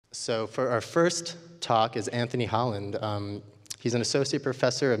So for our first talk is Anthony Holland. He's an associate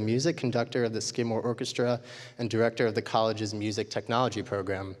professor of music, conductor of the Skidmore Orchestra, and director of the college's music technology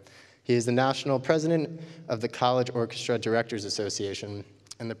program. He is the national president of the College Orchestra Directors Association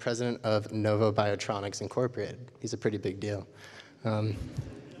and the president of Novobiotronics Inc. He's a pretty big deal.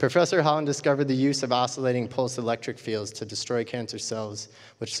 Professor Holland discovered the use of oscillating pulsed electric fields to destroy cancer cells,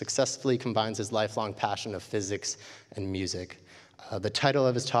 which successfully combines his lifelong passion of physics and music. The title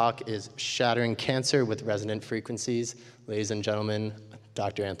of his talk is Shattering Cancer with Resonant Frequencies. Ladies and gentlemen,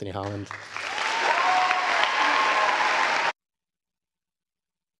 Dr. Anthony Holland.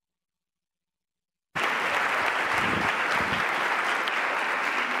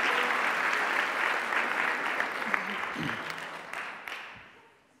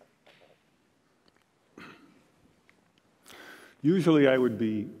 Usually I would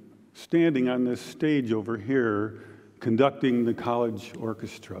be standing on this stage over here conducting the college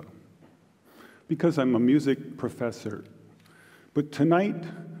orchestra because I'm a music professor. But tonight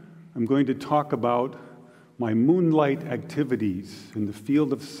I'm going to talk about my moonlight activities in the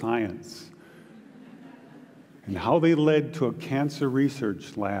field of science and how they led to a cancer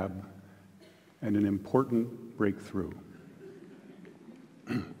research lab and an important breakthrough.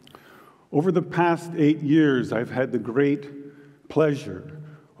 Over the past 8 years, I've had the great pleasure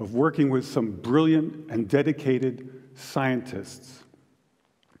of working with some brilliant and dedicated scientists.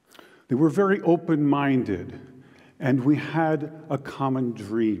 They were very open-minded, and we had a common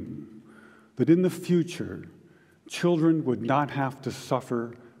dream that in the future, children would not have to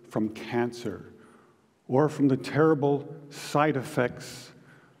suffer from cancer or from the terrible side effects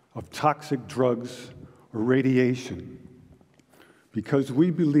of toxic drugs or radiation, because we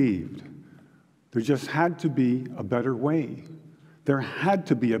believed there just had to be a better way. There had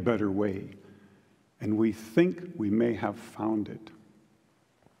to be a better way, and we think we may have found it.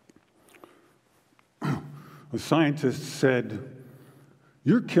 A scientist said,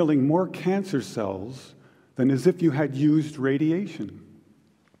 "You're killing more cancer cells than as if you had used radiation."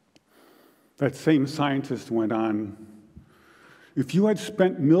 That same scientist went on, "If you had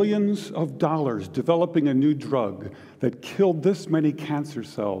spent millions of dollars developing a new drug that killed this many cancer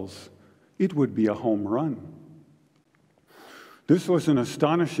cells, it would be a home run." This was an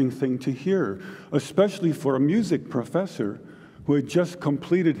astonishing thing to hear, especially for a music professor who had just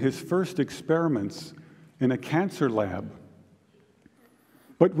completed his first experiments in a cancer lab.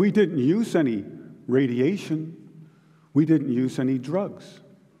 But we didn't use any radiation. We didn't use any drugs.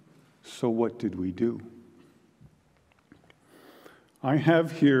 So what did we do? I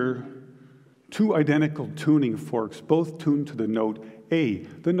have here 2 identical tuning forks, both tuned to the note A,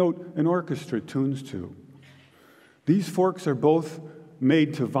 the note an orchestra tunes to. These forks are both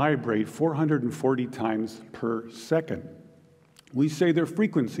made to vibrate 440 times per second. We say their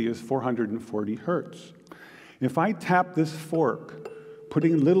frequency is 440 hertz. If I tap this fork,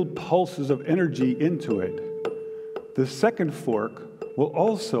 putting little pulses of energy into it, the second fork will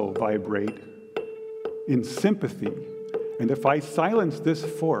also vibrate in sympathy. And if I silence this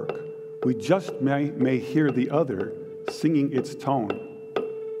fork, we just may hear the other singing its tone.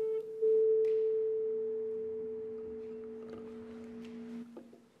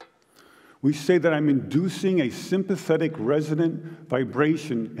 We say that I'm inducing a sympathetic resonant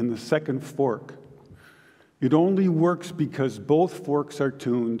vibration in the second fork. It only works because both forks are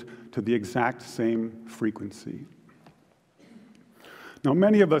tuned to the exact same frequency. Now,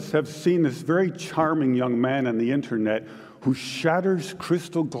 many of us have seen this very charming young man on the internet who shatters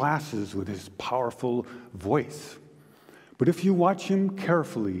crystal glasses with his powerful voice. But if you watch him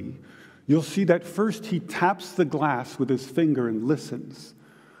carefully, you'll see that first he taps the glass with his finger and listens.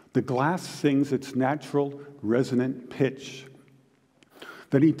 The glass sings its natural resonant pitch.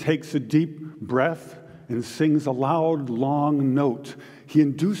 Then he takes a deep breath and sings a loud, long note. He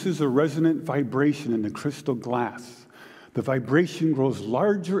induces a resonant vibration in the crystal glass. The vibration grows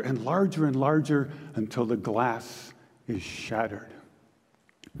larger and larger and larger until the glass is shattered.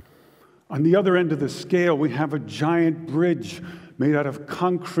 On the other end of the scale, we have a giant bridge made out of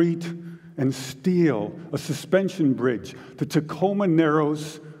concrete and steel, a suspension bridge, the Tacoma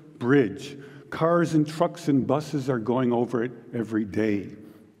Narrows Bridge. Cars and trucks and buses are going over it every day.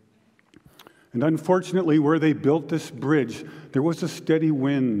 And unfortunately, where they built this bridge, there was a steady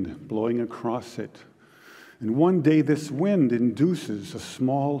wind blowing across it. And one day, this wind induces a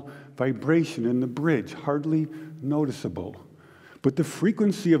small vibration in the bridge, hardly noticeable. But the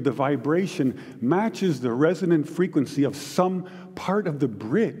frequency of the vibration matches the resonant frequency of some part of the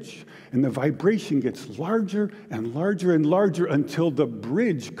bridge. And the vibration gets larger and larger and larger until the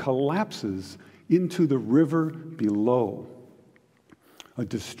bridge collapses into the river below. a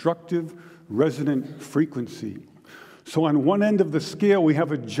destructive resonant frequency. So on one end of the scale, we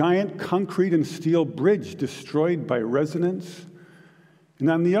have a giant concrete and steel bridge destroyed by resonance. And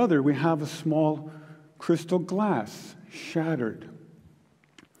on the other, we have a small crystal glass shattered.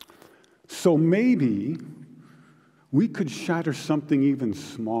 So maybe we could shatter something even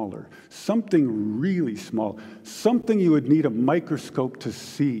smaller, something really small, something you would need a microscope to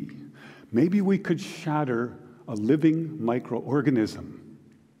see. Maybe we could shatter a living microorganism.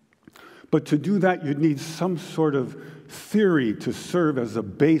 But to do that, you'd need some sort of theory to serve as a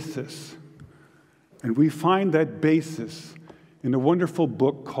basis. And we find that basis in a wonderful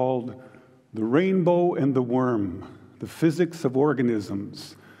book called The Rainbow and the Worm, The Physics of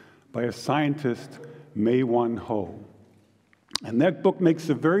Organisms, by a scientist, Mei-Wan Ho. And that book makes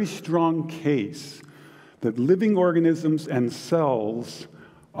a very strong case that living organisms and cells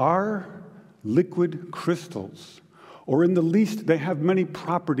are liquid crystals, or in the least, they have many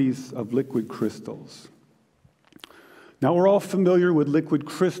properties of liquid crystals. Now, we're all familiar with liquid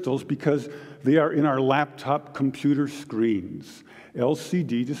crystals because they are in our laptop computer screens.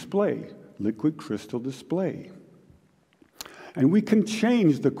 LCD display, liquid crystal display. And we can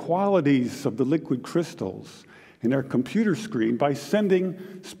change the qualities of the liquid crystals in our computer screen by sending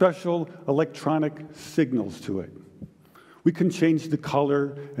special electronic signals to it. We can change the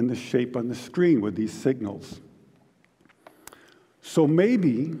color and the shape on the screen with these signals. So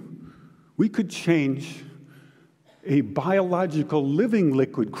maybe we could change a biological living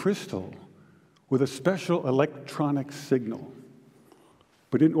liquid crystal with a special electronic signal.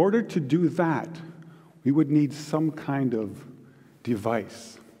 But in order to do that, we would need some kind of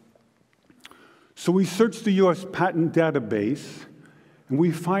device. So we searched the US patent database, and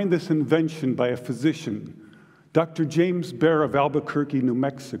we find this invention by a physician, Dr. James Baer of Albuquerque, New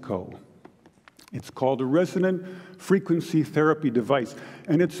Mexico. It's called a resonant frequency therapy device,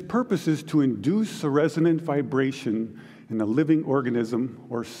 and its purpose is to induce a resonant vibration in a living organism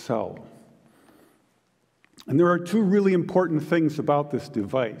or cell. And there are two really important things about this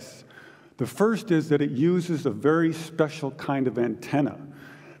device. The first is that it uses a very special kind of antenna.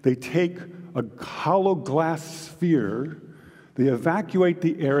 They take a hollow glass sphere, they evacuate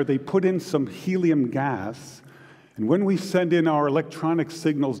the air, they put in some helium gas, and when we send in our electronic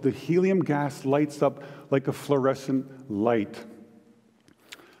signals, the helium gas lights up like a fluorescent light.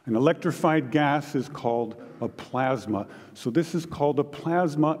 An electrified gas is called a plasma. So this is called a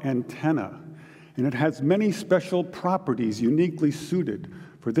plasma antenna. And it has many special properties uniquely suited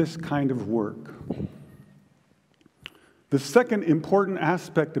for this kind of work. The second important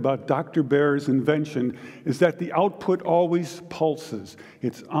aspect about Dr. Baer's invention is that the output always pulses.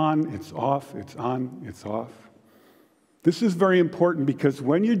 It's on, it's off, it's on, it's off. This is very important because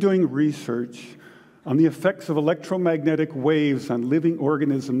when you're doing research on the effects of electromagnetic waves on living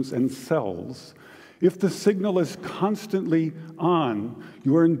organisms and cells, if the signal is constantly on,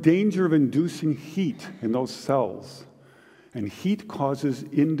 you are in danger of inducing heat in those cells. And heat causes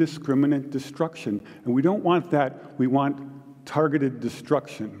indiscriminate destruction. And we don't want that. We want targeted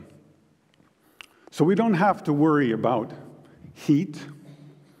destruction. So we don't have to worry about heat.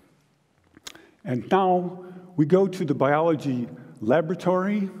 And now we go to the biology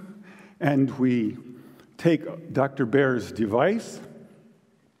laboratory, and we take Dr. Baer's device,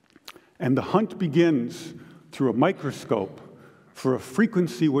 and the hunt begins through a microscope for a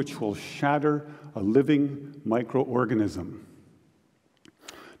frequency which will shatter a living microorganism.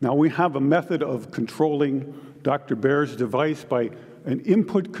 Now, we have a method of controlling Dr. Baer's device by an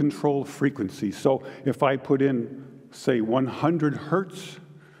input control frequency. So if I put in, say, 100 hertz,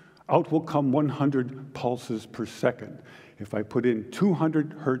 out will come 100 pulses per second. If I put in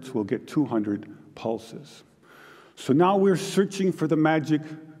 200 hertz, we'll get 200 pulses. So now we're searching for the magic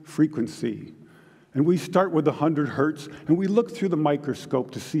frequency. And we start with 100 hertz, and we look through the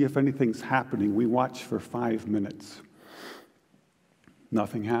microscope to see if anything's happening. We watch for 5 minutes.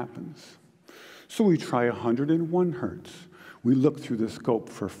 Nothing happens. So we try 101 hertz. We look through the scope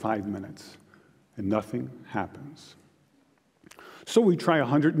for 5 minutes, and nothing happens. So we try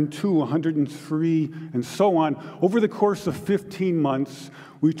 102, 103, and so on. Over the course of 15 months,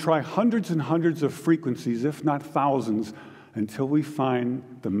 we try hundreds and hundreds of frequencies, if not thousands, until we find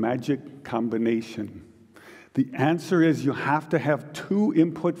the magic combination. The answer is you have to have two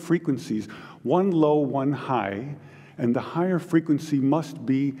input frequencies, one low, one high, and the higher frequency must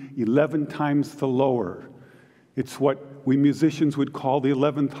be 11 times the lower. It's what we musicians would call the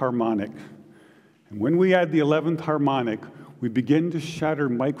 11th harmonic. And when we add the 11th harmonic, we begin to shatter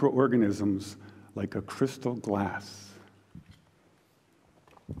microorganisms like a crystal glass.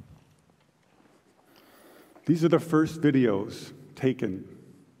 These are the first videos taken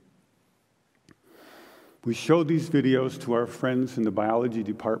We showed these videos to our friends in the biology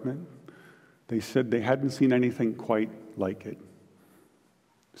department. They said they hadn't seen anything quite like it.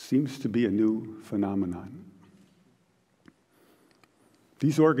 Seems to be a new phenomenon.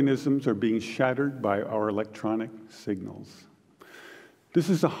 These organisms are being shattered by our electronic signals. This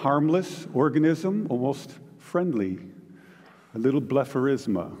is a harmless organism, almost friendly, a little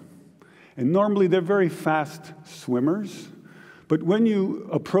blepharisma. And normally they're very fast swimmers, but when you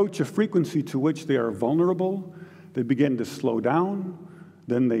approach a frequency to which they are vulnerable, they begin to slow down,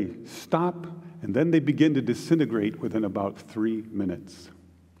 then they stop, and then they begin to disintegrate within about 3 minutes.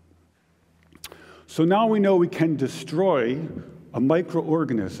 So now we know we can destroy a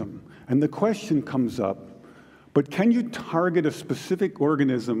microorganism, and the question comes up, but can you target a specific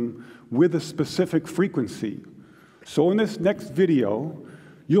organism with a specific frequency? So in this next video,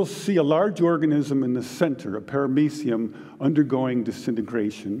 you'll see a large organism in the center, a paramecium, undergoing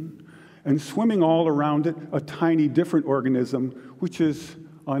disintegration, and swimming all around it, a tiny different organism, which is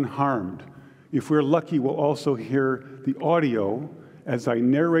unharmed. If we're lucky, we'll also hear the audio as I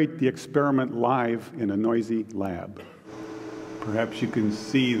narrate the experiment live in a noisy lab. Perhaps you can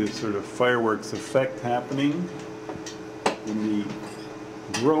see the sort of fireworks effect happening in the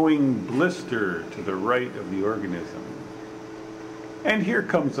growing blister to the right of the organism. And here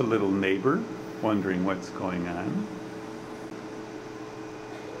comes a little neighbor wondering what's going on,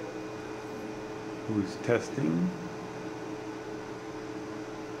 who's testing.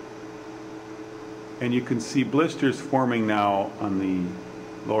 And you can see blisters forming now on the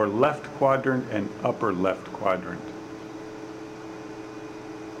lower left quadrant and upper left quadrant.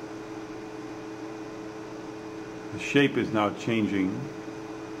 The shape is now changing.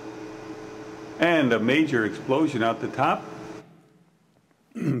 And a major explosion out the top.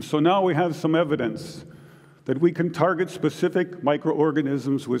 So now we have some evidence that we can target specific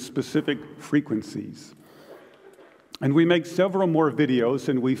microorganisms with specific frequencies. And we make several more videos,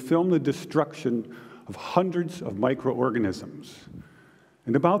 and we film the destruction of hundreds of microorganisms.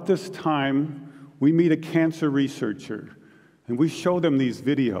 And about this time, we meet a cancer researcher, and we show them these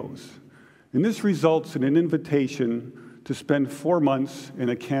videos. And this results in an invitation to spend 4 months in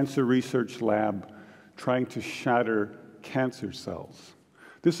a cancer research lab trying to shatter cancer cells.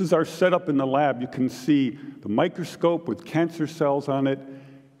 This is our setup in the lab. You can see the microscope with cancer cells on it.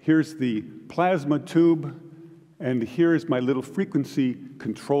 Here's the plasma tube, and here's my little frequency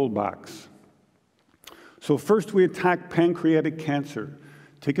control box. So first we attack pancreatic cancer.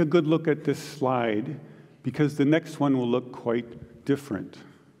 Take a good look at this slide, because the next one will look quite different.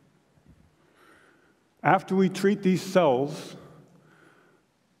 After we treat these cells,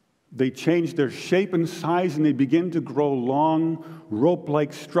 they change their shape and size, and they begin to grow long,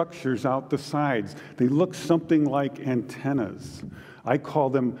 rope-like structures out the sides. They look something like antennas. I call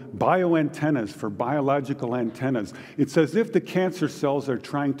them bioantennas for biological antennas. It's as if the cancer cells are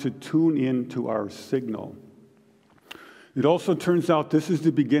trying to tune into our signal. It also turns out this is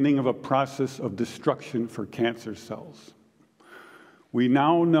the beginning of a process of destruction for cancer cells. We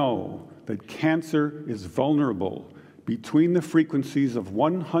now know that cancer is vulnerable between the frequencies of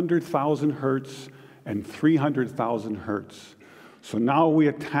 100,000 hertz and 300,000 hertz. So now we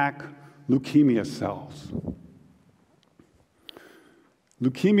attack leukemia cells.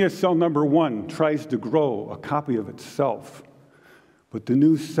 Leukemia cell number 1 tries to grow a copy of itself, but the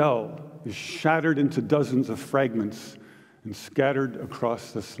new cell is shattered into dozens of fragments and scattered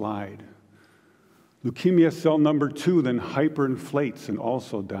across the slide. Leukemia cell number 2 then hyperinflates and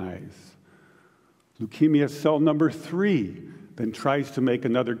also dies. Leukemia cell number 3 then tries to make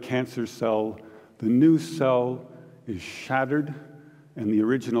another cancer cell. The new cell is shattered and the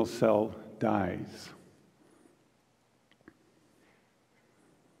original cell dies.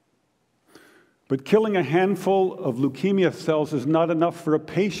 But killing a handful of leukemia cells is not enough for a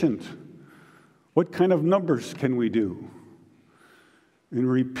patient. What kind of numbers can we do? In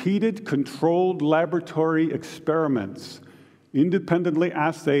repeated controlled laboratory experiments, independently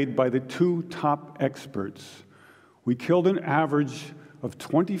assayed by the 2 top experts, we killed an average of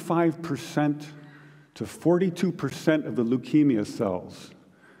 25% to 42% of the leukemia cells,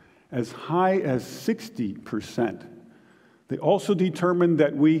 as high as 60%. They also determined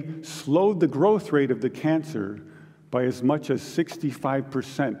that we slowed the growth rate of the cancer by as much as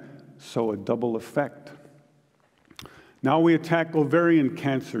 65%, so a double effect. Now we attack ovarian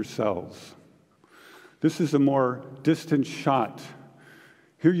cancer cells. This is a more distant shot.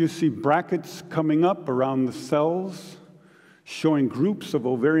 Here you see brackets coming up around the cells, showing groups of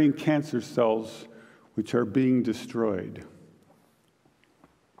ovarian cancer cells which are being destroyed.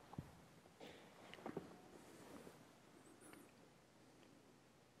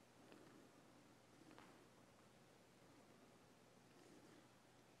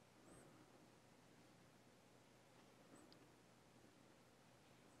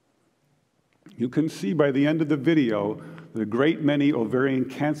 You can see by the end of the video that a great many ovarian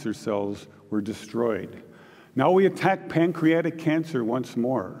cancer cells were destroyed. Now we attack pancreatic cancer once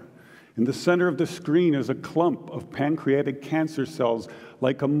more. In the center of the screen is a clump of pancreatic cancer cells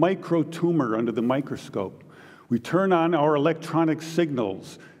like a microtumor under the microscope. We turn on our electronic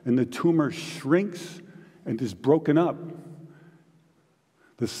signals and the tumor shrinks and is broken up.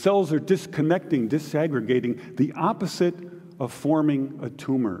 The cells are disconnecting, disaggregating, the opposite of forming a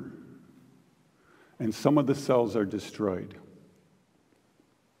tumor. And some of the cells are destroyed.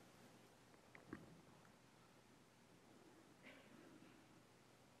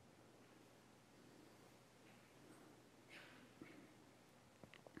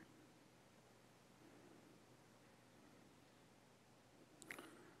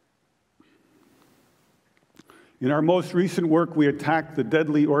 In our most recent work, we attacked the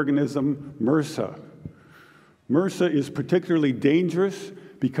deadly organism MRSA. MRSA is particularly dangerous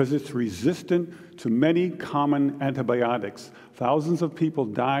because it's resistant to many common antibiotics. Thousands of people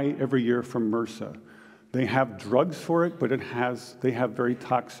die every year from MRSA. They have drugs for it, but they have very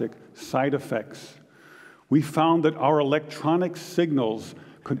toxic side effects. We found that our electronic signals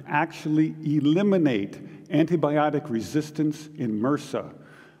could actually eliminate antibiotic resistance in MRSA.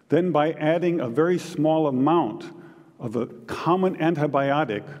 Then by adding a very small amount of a common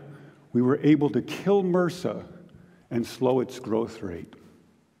antibiotic, we were able to kill MRSA and slow its growth rate.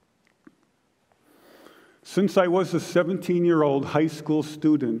 Since I was a 17-year-old high school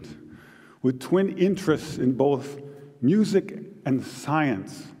student with twin interests in both music and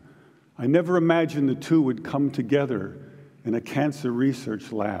science, I never imagined the two would come together in a cancer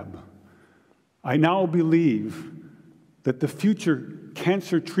research lab. I now believe that the future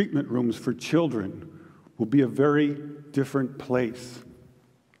cancer treatment rooms for children will be a very different place.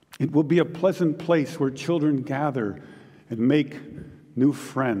 It will be a pleasant place where children gather and make new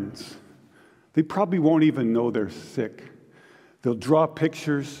friends. They probably won't even know they're sick. They'll draw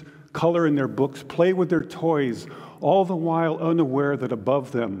pictures, color in their books, play with their toys, all the while unaware that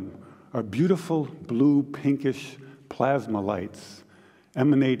above them are beautiful blue, pinkish plasma lights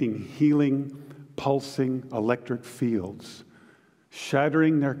emanating healing, pulsing electric fields,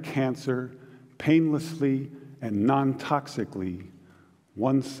 shattering their cancer painlessly and non-toxically,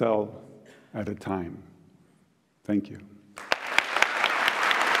 one cell at a time. Thank you.